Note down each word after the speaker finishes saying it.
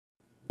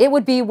It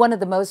would be one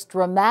of the most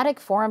dramatic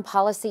foreign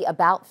policy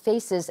about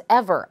faces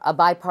ever. A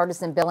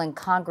bipartisan bill in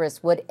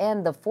Congress would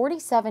end the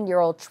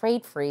 47-year-old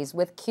trade freeze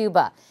with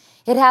Cuba.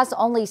 It has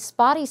only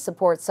spotty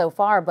support so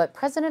far, but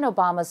President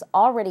Obama's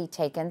already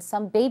taken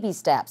some baby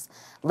steps,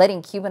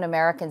 letting Cuban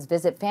Americans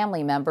visit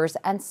family members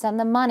and send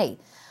them money.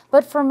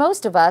 But for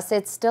most of us,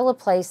 it's still a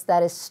place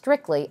that is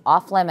strictly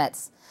off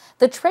limits.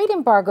 The trade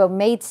embargo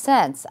made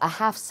sense a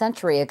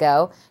half-century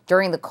ago.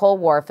 During the Cold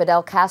War,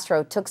 Fidel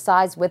Castro took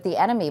sides with the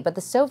enemy, but the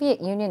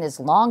Soviet Union is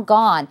long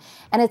gone,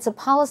 and it's a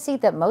policy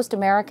that most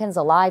Americans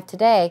alive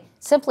today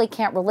simply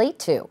can't relate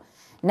to.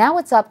 Now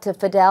it's up to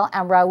Fidel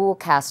and Raul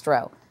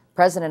Castro.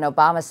 President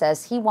Obama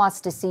says he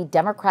wants to see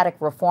democratic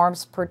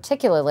reforms,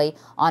 particularly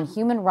on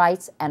human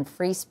rights and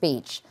free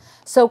speech.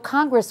 So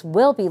Congress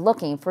will be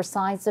looking for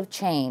signs of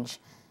change.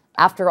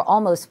 After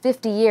almost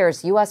 50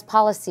 years, U.S.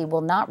 policy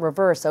will not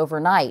reverse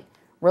overnight.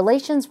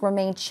 Relations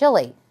remain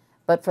chilly,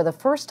 but for the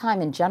first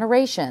time in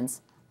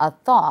generations, a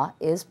thaw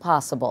is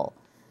possible.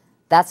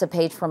 That's a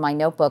page from my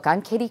notebook.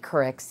 I'm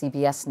Couric,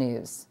 CBS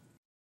News.